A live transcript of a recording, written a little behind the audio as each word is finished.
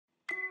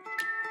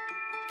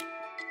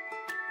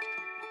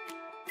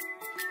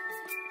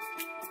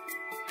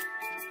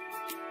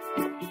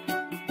Hi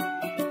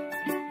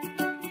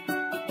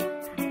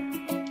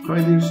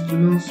dear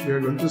students, we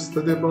are going to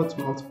study about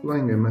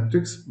multiplying a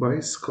matrix by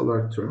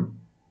scalar term.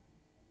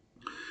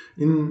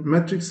 In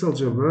matrix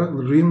algebra,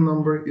 the real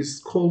number is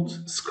called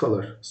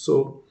scalar.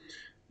 So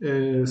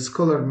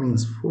scalar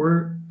means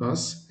for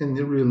us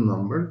any real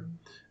number.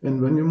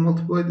 And when you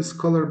multiply the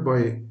scalar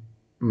by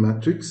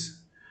matrix,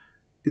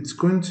 it's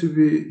going to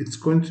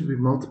be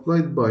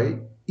multiplied by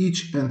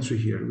each entry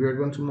here. We are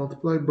going to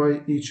multiply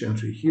by each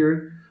entry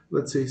here.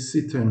 Let's say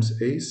c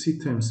times a, c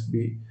times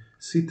b,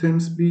 c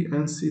times b,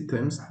 and c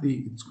times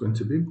d. It's going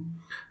to be.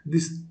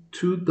 This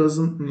 2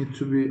 doesn't need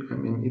to be,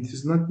 it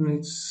is not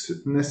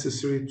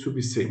necessary to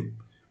be same.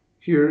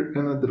 Here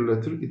another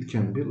letter, it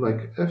can be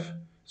like f,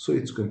 so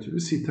it's going to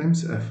be c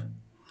times f.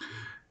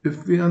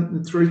 If we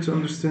try to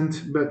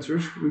understand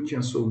better, we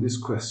can solve these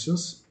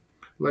questions.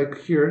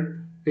 Like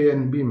here, A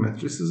and B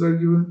matrices are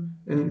given,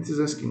 and it is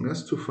asking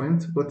us to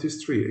find what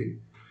is 3A.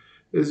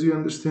 As you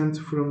understand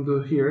from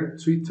the here,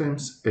 3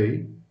 times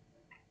A,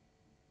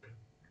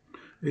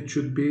 it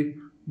should be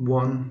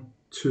 1,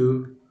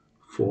 2,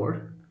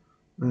 4,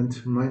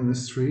 and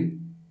minus 3,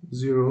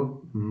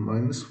 0,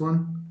 minus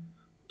 1,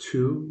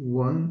 2,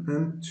 1,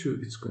 and 2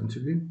 it's going to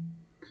be.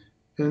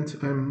 And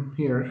I'm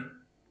here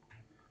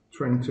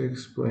trying to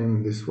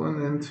explain this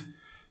one, and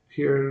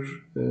here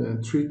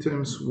 3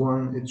 times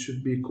 1, it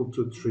should be equal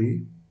to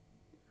 3.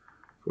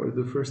 For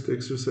the first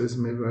exercise,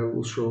 maybe I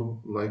will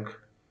show like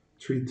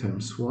 3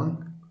 times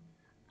 1,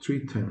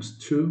 3 times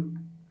 2,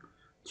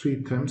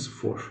 3 times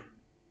 4.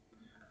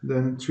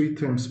 Then 3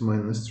 times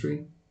minus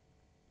 3,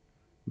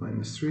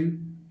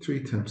 3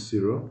 times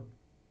 0,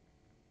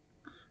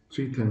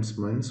 3 times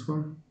minus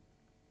 1.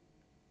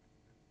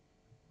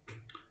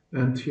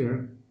 And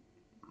here,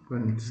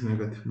 when it is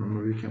negative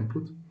number, we can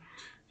put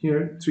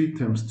here 3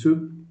 times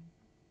 2,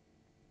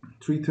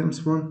 3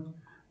 times 1,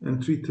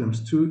 and 3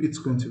 times 2, it's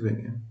going to be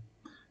again.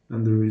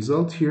 And the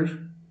result here,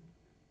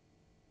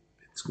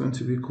 it's going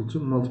to be equal to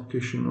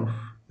multiplication of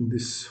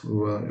this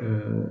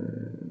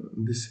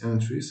these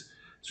entries.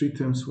 3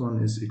 times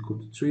 1 is equal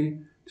to 3,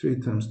 3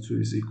 times 2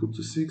 is equal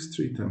to 6,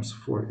 3 times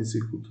 4 is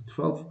equal to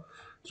 12,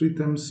 3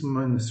 times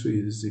minus 3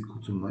 is equal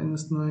to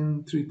minus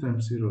 9, 3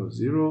 times 0 is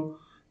 0,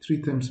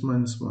 3 times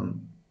minus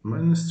 1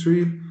 minus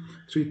 3,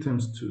 3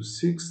 times 2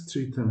 6,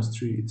 3 times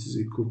 3 it is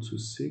equal to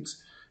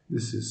 6.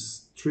 This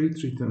is 3,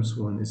 3 times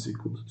 1 is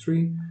equal to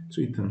 3,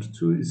 3 times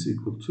 2 is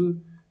equal to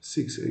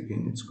 6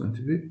 again, it's going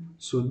to be.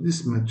 So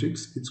this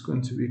matrix, it's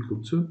going to be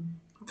equal to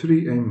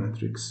 3A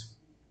matrix.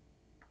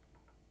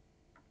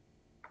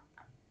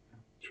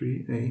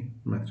 3A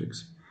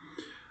matrix.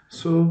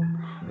 So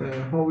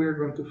how we are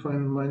going to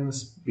find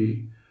minus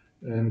b?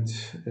 And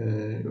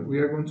we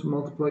are going to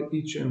multiply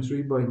each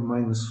entry by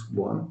minus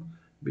 1,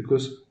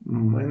 because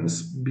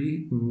minus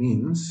b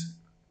means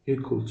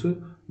equal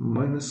to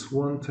minus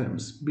 1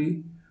 times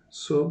b.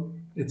 So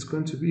it's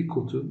going to be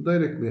equal to,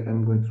 directly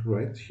I'm going to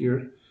write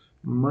here,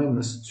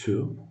 minus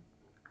 2,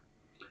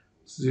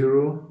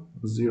 0,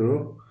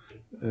 0.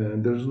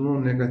 There's no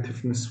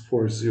negativeness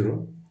for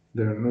 0.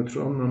 They are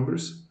neutral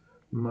numbers.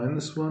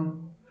 Minus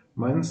 1,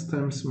 minus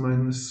times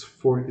minus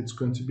 4, it's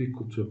going to be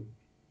equal to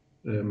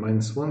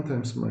minus 1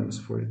 times minus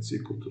 4, it's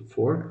equal to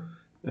 4.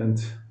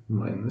 And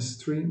minus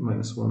 3,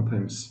 minus 1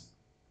 times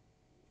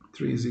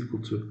 3 is equal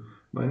to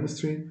minus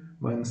 3.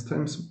 Minus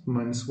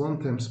 1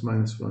 times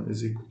minus 1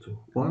 is equal to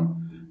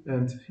 1.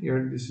 And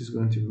here this is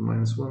going to be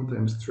minus 1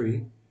 times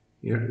 3.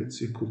 Here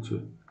it's equal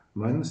to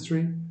minus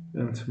 3.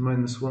 And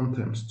minus 1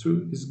 times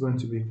 2 is going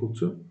to be equal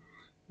to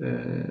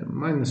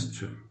minus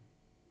 2,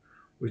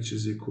 which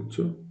is equal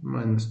to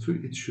minus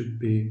 2. It should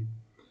be,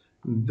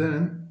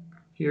 then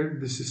here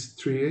this is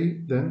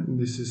 3a, then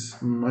this is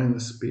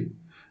minus b.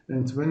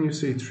 And when you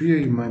say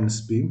 3a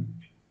minus b,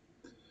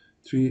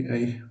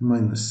 3a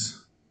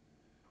minus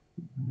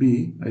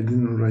b, I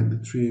didn't write the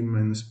 3a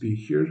minus b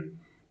here,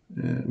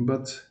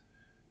 but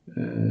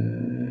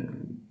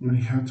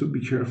we have to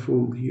be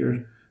careful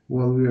here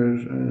while we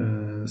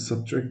are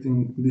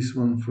subtracting this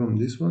one from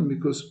this one,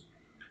 because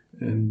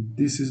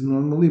this is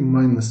normally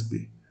minus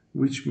b,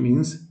 which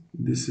means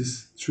this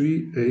is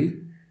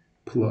 3a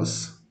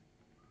plus,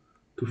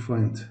 to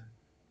find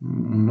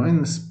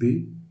minus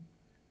b,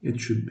 it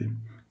should be,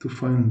 to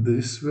find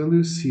this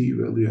value, c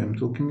value I'm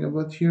talking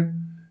about here,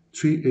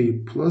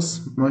 3a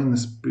plus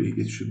minus b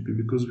it should be,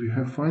 because we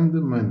have found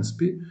the minus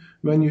b.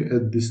 When you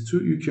add these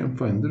two, you can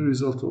find the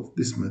result of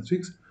this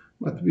matrix,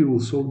 but we will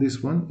solve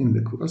this one in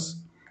the class.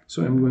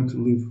 So I'm going to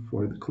leave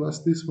for the class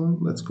this one.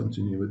 Let's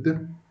continue with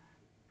the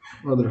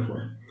other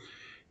form.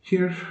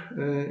 Here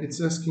it's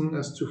asking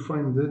us to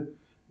find the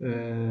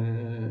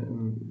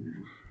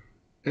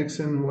x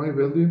and y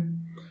value,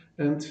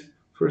 and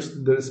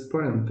first there is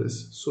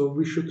parenthesis, so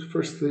we should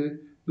firstly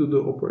do the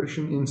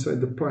operation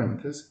inside the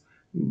parenthesis.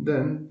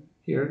 Then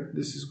here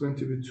this is going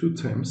to be 2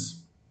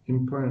 times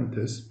in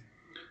parenthesis.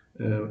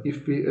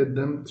 If we add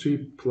them, 3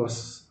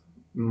 plus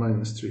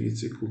minus 3,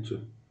 it's equal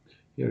to,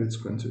 here it's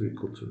going to be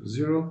equal to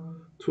 0.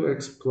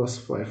 2x plus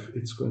 5,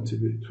 it's going to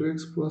be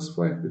 2x plus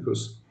 5,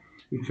 because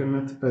we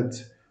cannot add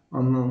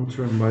unknown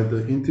term by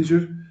the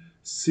integer.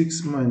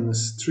 6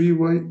 minus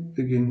 3y,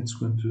 again it's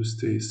going to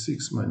stay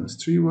 6 minus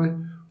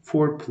 3y.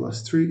 4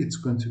 plus 3, it's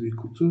going to be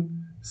equal to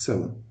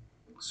 7.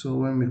 So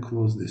when we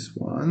close this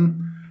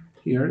one,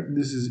 here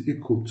this is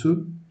equal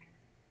to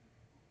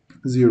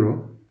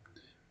 0,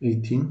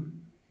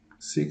 18,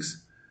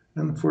 6,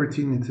 and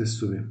 14 it has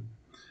to be.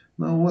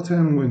 Now what I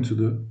am going to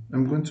do,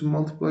 I'm going to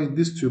multiply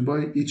these two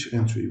by each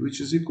entry,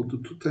 which is equal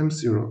to 2 times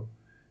 0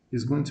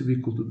 is going to be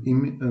equal to,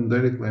 and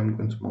directly I'm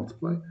going to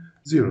multiply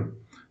 0.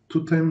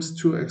 2 times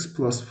 2x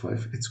plus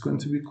 5, it's going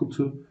to be equal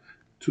to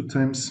 2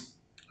 times,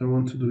 I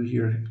want to do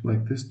here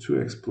like this,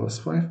 2x plus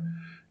 5.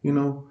 You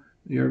know,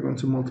 you are going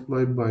to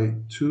multiply by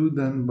 2,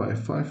 then by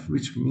 5,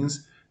 which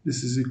means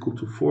this is equal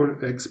to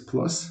 4x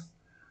plus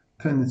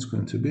 10 it's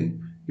going to be.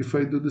 If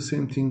I do the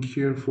same thing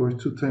here for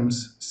 2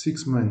 times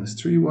 6 minus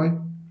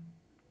 3y,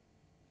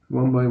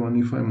 1 by 1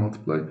 if I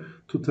multiply,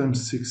 2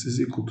 times 6 is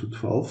equal to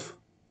 12.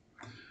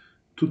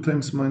 2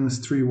 times minus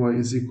 3y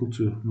is equal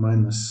to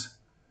minus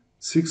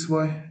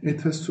 6y,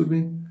 it has to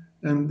be.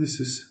 And this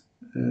is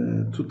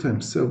 2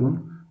 times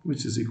 7,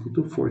 which is equal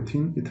to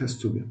 14, it has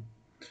to be.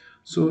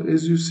 So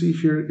as you see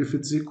here, if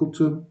it's equal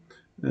to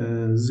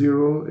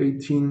 0,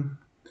 18,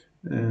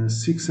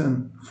 6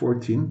 and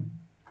 14,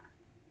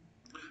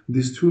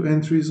 these two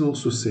entries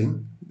also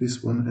same,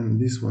 this one and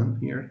this one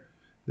here,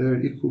 they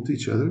are equal to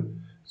each other.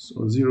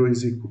 So 0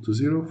 is equal to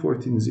 0,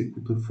 14 is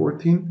equal to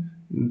 14,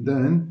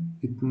 then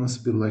it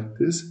must be like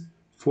this,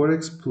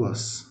 4x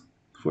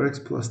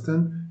plus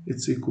 10,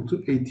 it's equal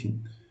to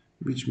 18,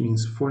 which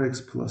means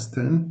 4x plus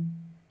 10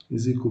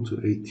 is equal to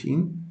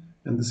 18,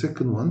 and the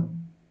second one,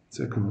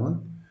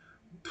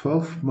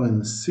 12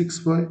 minus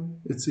 6y,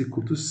 it's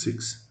equal to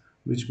 6,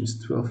 which means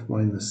 12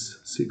 minus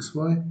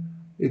 6y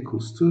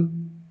equals to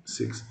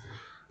 6.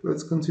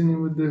 Let's continue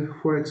with the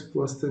 4x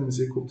plus 10 is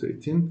equal to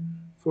 18.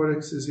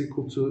 4x is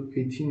equal to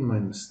 18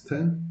 minus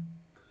 10.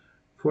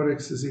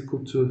 4x is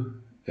equal to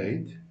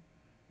 8.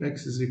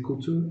 X is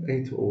equal to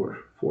 8 over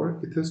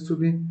 4, it has to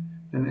be,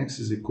 and x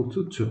is equal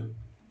to 2.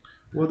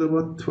 What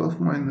about 12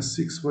 minus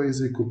 6y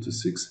is equal to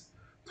 6?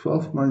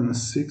 12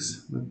 minus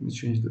 6, let me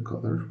change the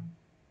color.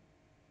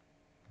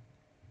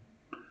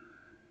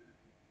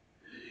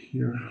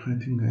 Here, I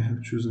think I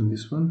have chosen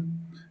this one.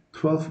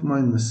 12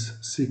 minus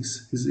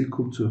 6 is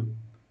equal to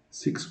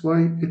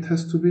 6y, it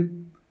has to be.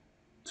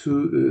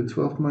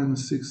 12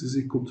 minus 6 is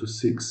equal to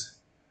 6.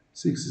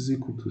 6 is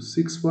equal to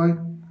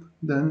 6y.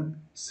 Then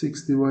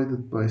 6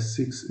 divided by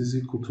 6 is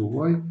equal to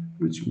y,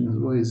 which means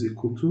y is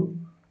equal to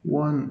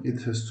 1,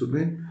 it has to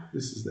be.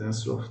 This is the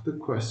answer of the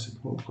question,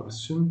 whole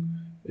question.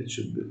 It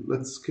should be.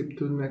 Let's skip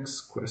to the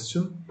next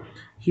question.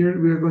 Here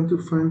we are going to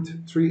find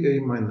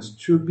 3a minus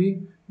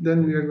 2b.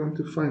 Then we are going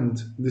to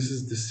find, this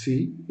is the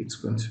c, it's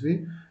going to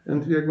be.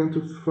 And we are going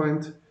to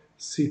find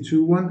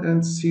c21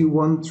 and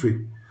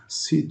c13.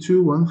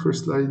 C21,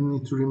 first I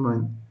need to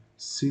remind,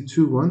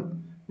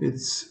 C21,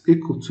 it's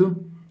equal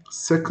to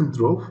second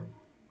row,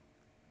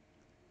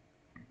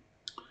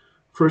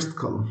 first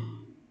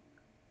column.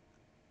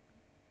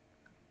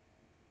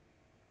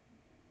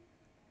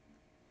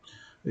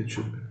 It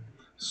should be.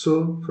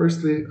 So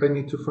firstly, I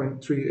need to find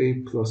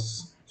 3a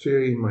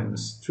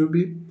minus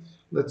 2b.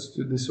 Let's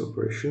do this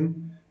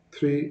operation.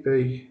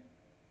 3a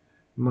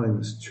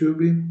minus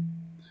 2b.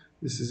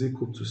 This is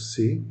equal to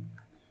c,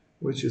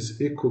 which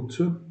is equal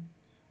to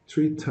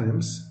 3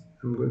 times,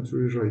 I'm going to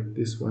rewrite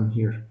this one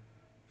here,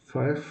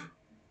 5,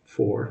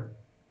 4,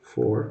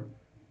 4,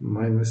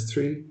 minus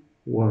 3,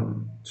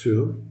 1,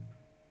 2,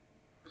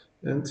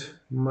 and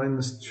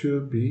minus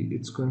 2b,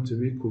 it's going to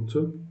be equal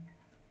to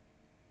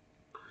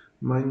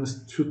minus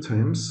 2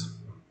 times,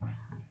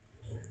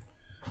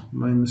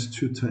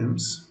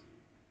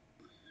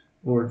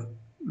 or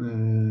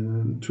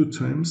 2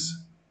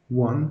 times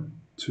 1,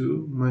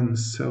 2,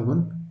 minus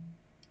 7,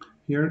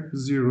 here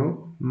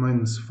 0,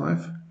 minus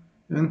 5,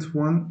 and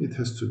 1, it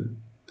has to be.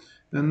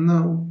 And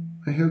now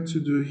I have to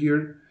do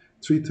here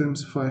 3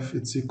 times 5,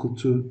 it's equal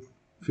to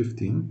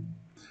 15.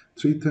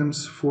 3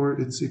 times 4,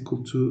 it's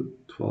equal to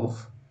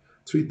 12.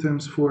 3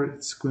 times 4,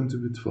 it's going to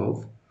be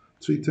 12.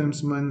 3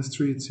 times minus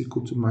 3, it's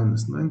equal to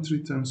minus 9.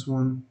 3 times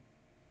 1,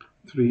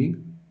 3.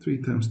 3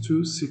 times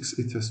 2, 6,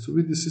 it has to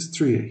be. This is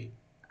 3a.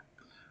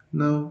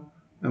 Now,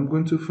 I'm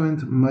going to find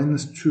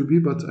minus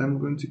 2b, but I'm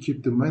going to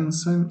keep the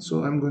minus sign,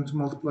 so I'm going to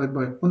multiply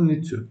by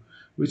only 2,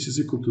 which is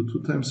equal to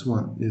 2 times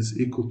 1 is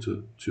equal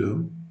to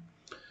 2.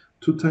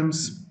 2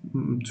 times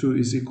 2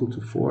 is equal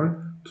to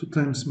 4. 2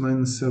 times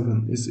minus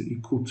 7 is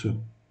equal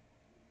to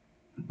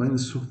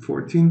minus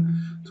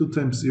 14. 2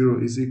 times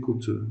 0 is equal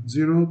to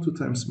 0. 2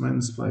 times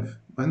minus 5,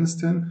 minus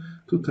 10.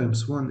 2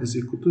 times 1 is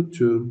equal to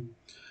 2.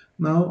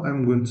 Now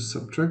I'm going to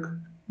subtract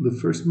the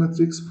first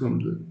matrix from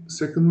the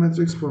second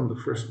matrix from the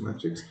first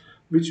matrix,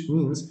 which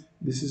means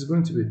this is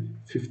going to be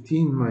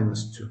 15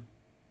 minus 2.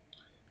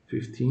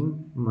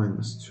 15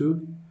 minus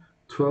 2,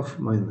 12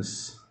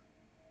 minus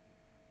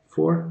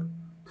 4,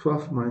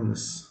 12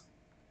 minus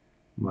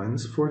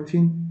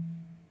 14,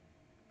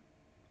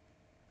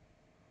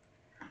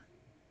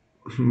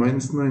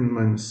 minus 9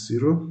 minus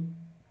 0,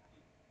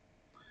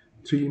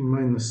 3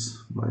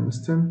 minus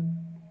minus 10,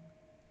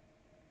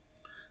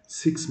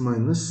 6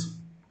 minus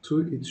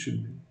 2 it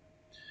should be.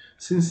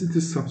 Since it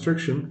is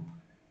subtraction,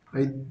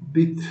 I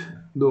did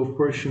the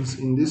operations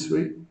in this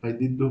way. I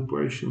did the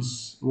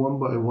operations one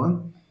by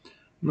one,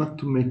 not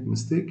to make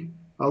mistake.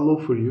 I'll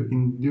offer you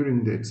in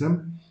during the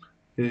exam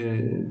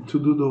to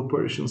do the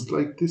operations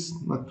like this,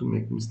 not to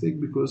make mistake,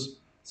 because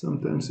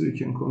sometimes we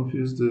can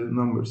confuse the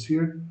numbers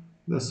here.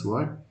 That's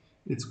why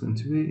it's going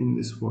to be in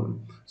this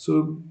form.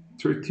 So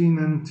 13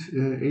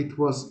 and 8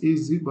 was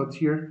easy, but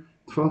here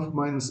 12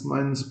 minus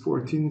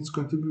 14 it's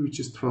going to be, which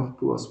is 12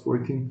 plus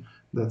 14,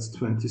 that's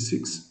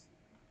 26.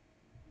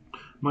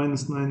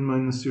 Minus 9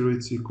 minus 0,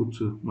 it's equal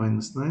to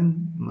minus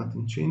 9.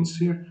 Nothing changed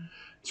here.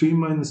 3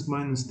 minus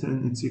minus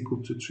 10, it's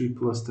equal to 3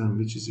 plus 10,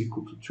 which is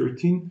equal to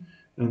 13.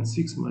 And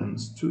 6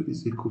 minus 2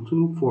 is equal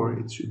to 4,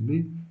 it should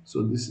be.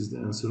 So this is the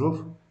answer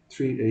of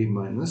 3a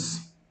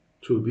minus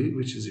 2b,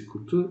 which is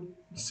equal to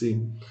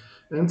c.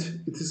 And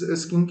it is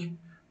asking,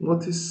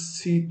 what is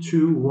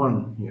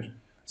C21 here?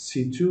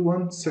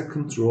 C21,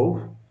 second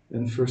row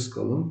and first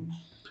column.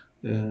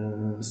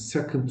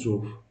 Second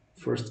row,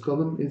 first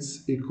column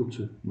is equal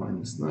to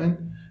minus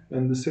 9.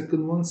 And the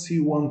second one,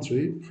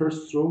 C13,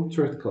 first row,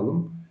 third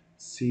column,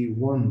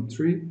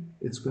 C13,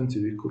 it's going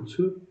to be equal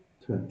to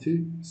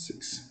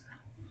 26.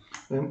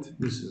 And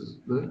this is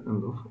the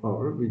end of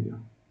our video.